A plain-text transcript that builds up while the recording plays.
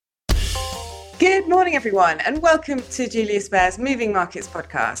Good morning, everyone, and welcome to Julius Baer's Moving Markets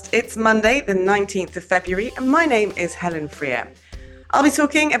podcast. It's Monday, the 19th of February, and my name is Helen Freer. I'll be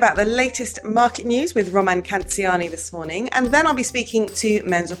talking about the latest market news with Roman Canziani this morning, and then I'll be speaking to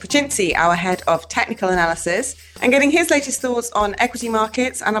Mensur Pocinci, our head of technical analysis, and getting his latest thoughts on equity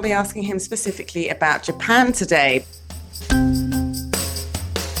markets, and I'll be asking him specifically about Japan today.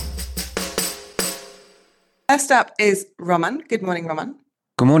 First up is Roman. Good morning, Roman.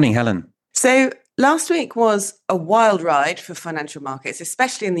 Good morning, Helen. So last week was a wild ride for financial markets,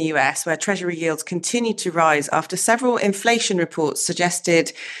 especially in the US, where Treasury yields continued to rise after several inflation reports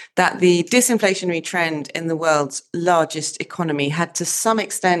suggested that the disinflationary trend in the world's largest economy had to some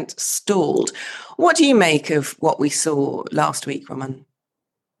extent stalled. What do you make of what we saw last week, Roman?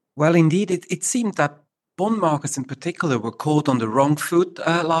 Well, indeed, it seemed that bond markets in particular were caught on the wrong foot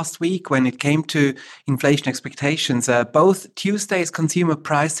last week when it came to inflation expectations. Both Tuesday's consumer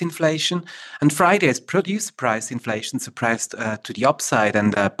price inflation and Friday's producer price inflation surprised to the upside,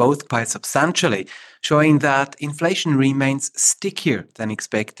 and both quite substantially, showing that inflation remains stickier than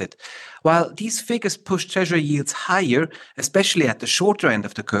expected. While these figures pushed Treasury yields higher, especially at the shorter end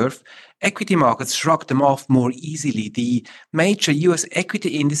of the curve, equity markets shrugged them off more easily. The major US equity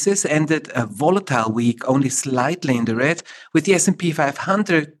indices ended a volatile week only slightly in the red, with the S&P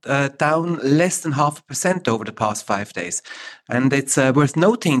 500 down less than 0.5% over the past 5 days. And it's worth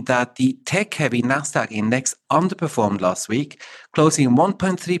noting that the tech-heavy Nasdaq index underperformed last week, closing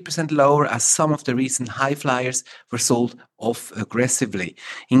 1.3% lower as some of the recent high flyers were sold off aggressively.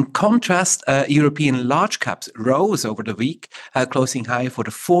 In contrast, European large caps rose over the week, closing high for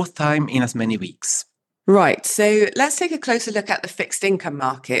the fourth time in as many weeks. Right. So let's take a closer look at the fixed income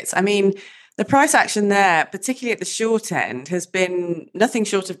markets. I mean, the price action there, particularly at the short end, has been nothing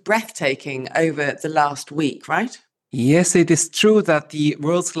short of breathtaking over the last week, right? Yes, it is true that the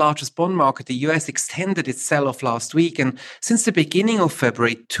world's largest bond market, the US, extended its sell-off last week. And since the beginning of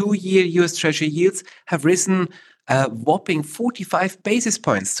February, 2-year US Treasury yields have risen a whopping 45 basis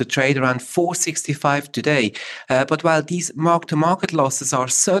points to trade around 4.65 today. But while these mark-to-market losses are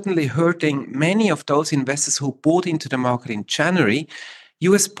certainly hurting many of those investors who bought into the market in January,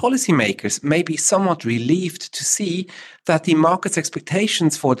 US policymakers may be somewhat relieved to see that the market's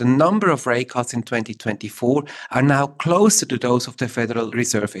expectations for the number of rate cuts in 2024 are now closer to those of the Federal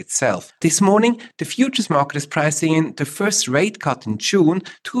Reserve itself. This morning, the futures market is pricing in the first rate cut in June.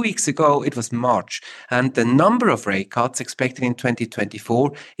 2 weeks ago, it was March. And the number of rate cuts expected in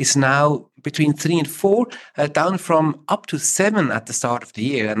 2024 is now between 3 and 4, down from up to 7 at the start of the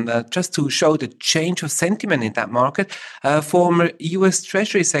year. And just to show the change of sentiment in that market, former US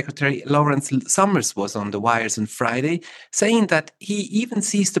Treasury Secretary Lawrence Summers was on the wires on Friday, saying that he even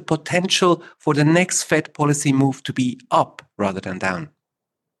sees the potential for the next Fed policy move to be up rather than down.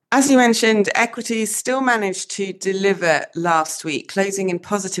 As you mentioned, equities still managed to deliver last week, closing in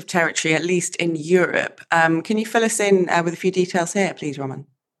positive territory, at least in Europe. Can you fill us in with a few details here, please, Roman?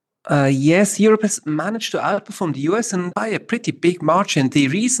 Yes, Europe has managed to outperform the US, and by a pretty big margin. The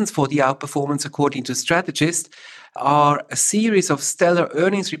reasons for the outperformance, according to strategists, are a series of stellar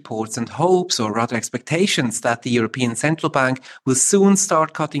earnings reports and hopes, or rather expectations, that the European Central Bank will soon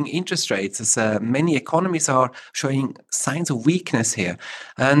start cutting interest rates, as many economies are showing signs of weakness here.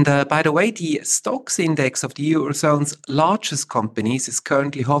 And by the way, the stocks index of the Eurozone's largest companies is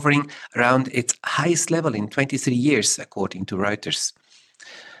currently hovering around its highest level in 23 years, according to Reuters.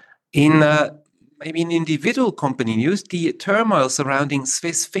 In individual company news, the turmoil surrounding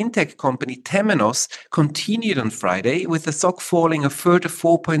Swiss fintech company Temenos continued on Friday, with the stock falling a further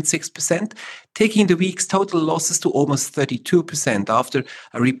 4.6%, taking the week's total losses to almost 32% after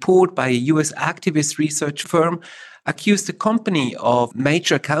a report by a US activist research firm accused the company of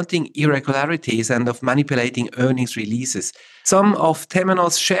major accounting irregularities and of manipulating earnings releases. Some of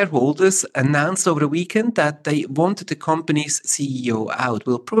Temenos shareholders announced over the weekend that they wanted the company's CEO out.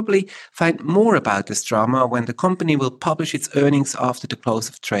 We'll probably find more about this drama when the company will publish its earnings after the close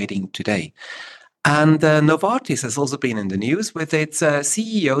of trading today. And Novartis has also been in the news, with its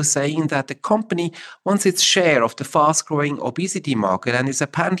CEO saying that the company wants its share of the fast-growing obesity market and is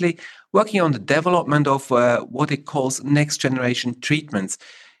apparently working on the development of what it calls next-generation treatments.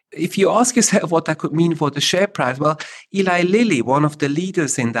 If you ask yourself what that could mean for the share price, well, Eli Lilly, one of the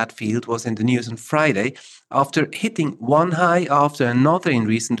leaders in that field, was in the news on Friday. After hitting one high after another in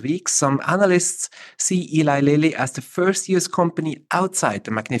recent weeks, some analysts see Eli Lilly as the first US company outside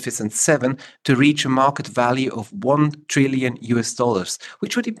the Magnificent Seven to reach a market value of $1 trillion,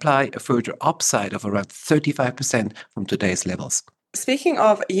 which would imply a further upside of around 35% from today's levels. Speaking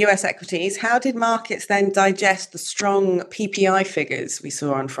of US equities, how did markets then digest the strong PPI figures we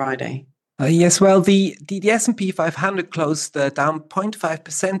saw on Friday? Yes, well, the S&P 500 closed down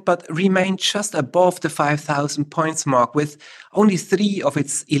 0.5%, but remained just above the 5,000 points mark, with only 3 of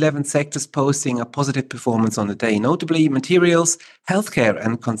its 11 sectors posting a positive performance on the day, notably materials, healthcare,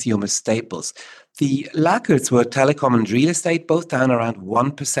 and consumer staples. The laggards were telecom and real estate, both down around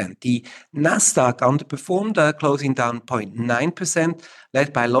 1%. The Nasdaq underperformed, closing down 0.9%,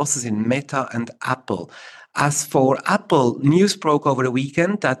 led by losses in Meta and Apple. As for Apple, news broke over the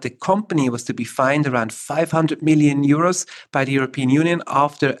weekend that the company was to be fined around 500 million euros by the European Union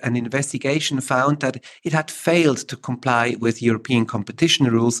after an investigation found that it had failed to comply with European competition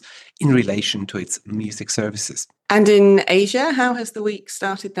rules in relation to its music services. And in Asia, how has the week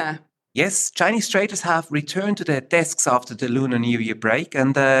started there? Yes, Chinese traders have returned to their desks after the Lunar New Year break,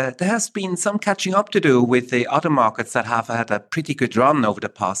 and there has been some catching up to do with the other markets that have had a pretty good run over the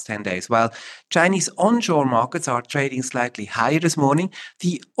past 10 days. While Chinese onshore markets are trading slightly higher this morning,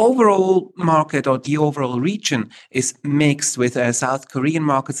 the overall market or the overall region is mixed, with South Korean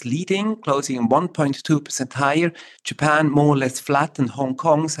markets leading, closing 1.2% higher, Japan more or less flat, and Hong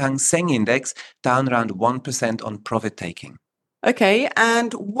Kong's Hang Seng Index down around 1% on profit taking. Okay,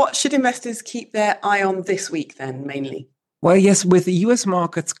 and what should investors keep their eye on this week then, mainly? Well, yes, with the US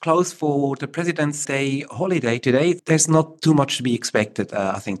markets closed for the President's Day holiday today, there's not too much to be expected,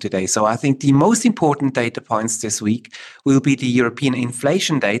 I think, today. So I think the most important data points this week will be the European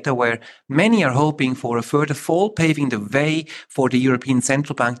inflation data, where many are hoping for a further fall, paving the way for the European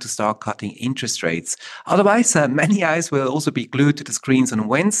Central Bank to start cutting interest rates. Otherwise, many eyes will also be glued to the screens on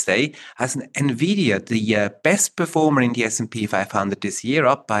Wednesday, as Nvidia, the best performer in the S&P 500 this year,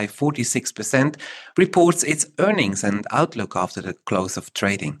 up by 46%, reports its earnings and outlook after the close of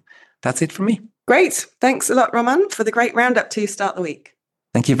trading. That's it for me. Great. Thanks a lot, Roman, for the great roundup to start the week.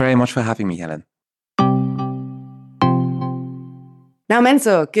 Thank you very much for having me, Helen. Now,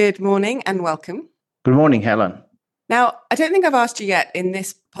 Mensur, good morning and welcome. Good morning, Helen. Now, I don't think I've asked you yet in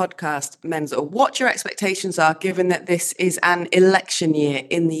this podcast, Mensur, what your expectations are, given that this is an election year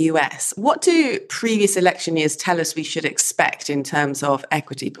in the US. What do previous election years tell us we should expect in terms of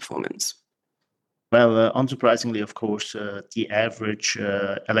equity performance? Well, unsurprisingly, of course, the average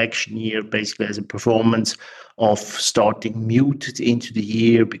election year basically has a performance of starting muted into the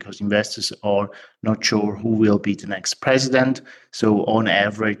year because investors are not sure who will be the next president. So on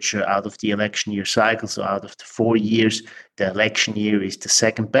average, out of the election year cycle, so out of the 4 years, the election year is the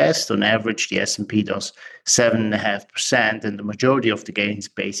second best. On average, the S&P does 7.5%, and the majority of the gains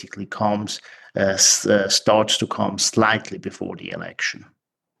basically starts to come slightly before the election.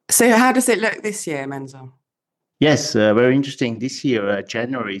 So how does it look this year, Mensur? Yes, very interesting. This year,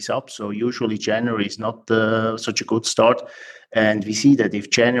 January is up. So usually January is not such a good start. And we see that if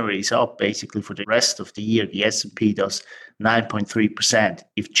January is up, basically for the rest of the year, the S&P does 9.3%.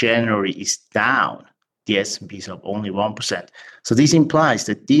 If January is down, the S&P is up only 1%. So this implies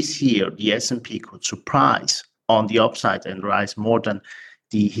that this year, the S&P could surprise on the upside and rise more than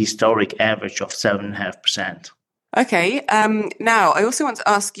the historic average of 7.5%. Okay. Now, I also want to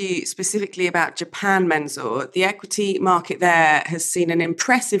ask you specifically about Japan, Mensur. The equity market there has seen an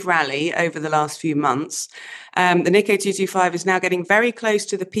impressive rally over the last few months. The Nikkei 225 is now getting very close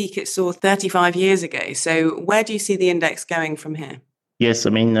to the peak it saw 35 years ago. So where do you see the index going from here? Yes, I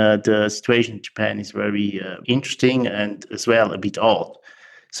mean, the situation in Japan is very interesting and as well a bit odd.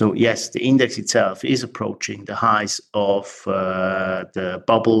 So yes, the index itself is approaching the highs of the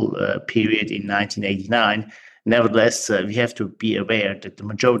bubble period in 1989. Nevertheless, we have to be aware that the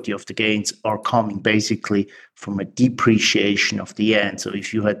majority of the gains are coming basically from a depreciation of the yen. So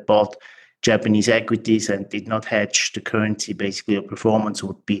if you had bought Japanese equities and did not hedge the currency, basically your performance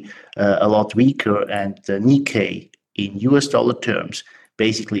would be a lot weaker. And the Nikkei in US dollar terms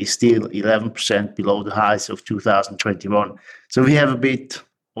basically is still 11% below the highs of 2021. So we have a bit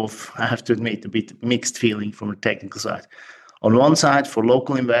of, I have to admit, a bit mixed feeling from the technical side. On one side, for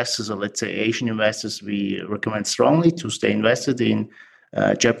local investors, or let's say Asian investors, we recommend strongly to stay invested in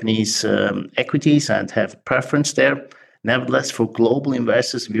Japanese equities and have a preference there. Nevertheless, for global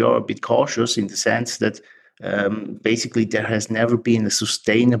investors, we are a bit cautious in the sense that basically there has never been a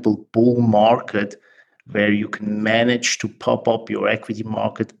sustainable bull market where you can manage to pop up your equity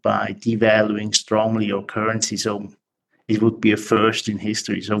market by devaluing strongly your currency. So it would be a first in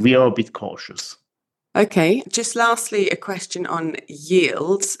history. So we are a bit cautious. Okay, just lastly, a question on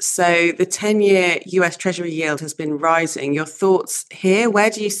yields. So the 10-year US Treasury yield has been rising. Your thoughts here? Where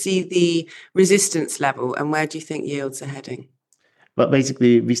do you see the resistance level and where do you think yields are heading? But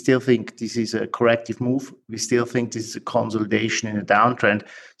basically, we still think this is a corrective move. We still think this is a consolidation in a downtrend.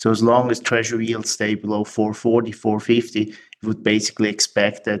 So as long as Treasury yields stay below 440, 450, would basically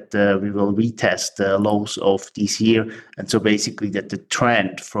expect that we will retest the lows of this year. And so basically that the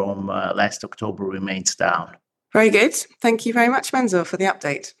trend from last October remains down. Very good. Thank you very much, Mensur, for the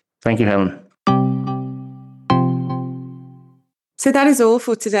update. Thank you, Helen. So that is all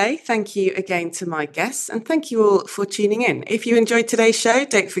for today. Thank you again to my guests, and thank you all for tuning in. If you enjoyed today's show,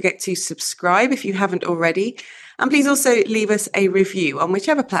 don't forget to subscribe if you haven't already. And please also leave us a review on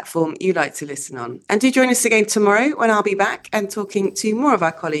whichever platform you like to listen on. And do join us again tomorrow when I'll be back and talking to more of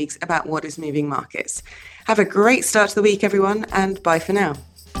our colleagues about what is moving markets. Have a great start to the week, everyone, and bye for now.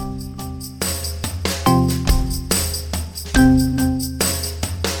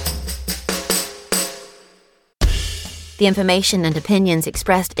 The information and opinions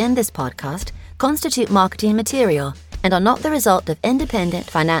expressed in this podcast constitute marketing material and are not the result of independent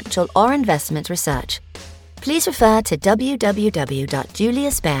financial or investment research. Please refer to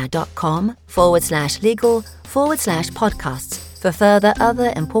www.juliusbaer.com/legal/podcasts for further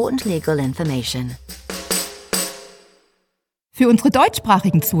other important legal information. Für unsere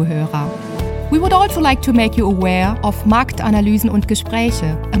deutschsprachigen Zuhörer. We would also like to make you aware of Marktanalysen und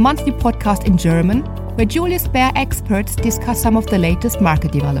Gespräche, a monthly podcast in German, where Julius Baer experts discuss some of the latest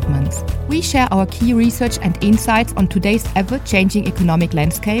market developments. We share our key research and insights on today's ever-changing economic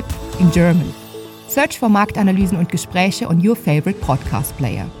landscape in German. Search for Marktanalysen und Gespräche on your favorite podcast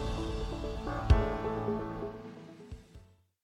player.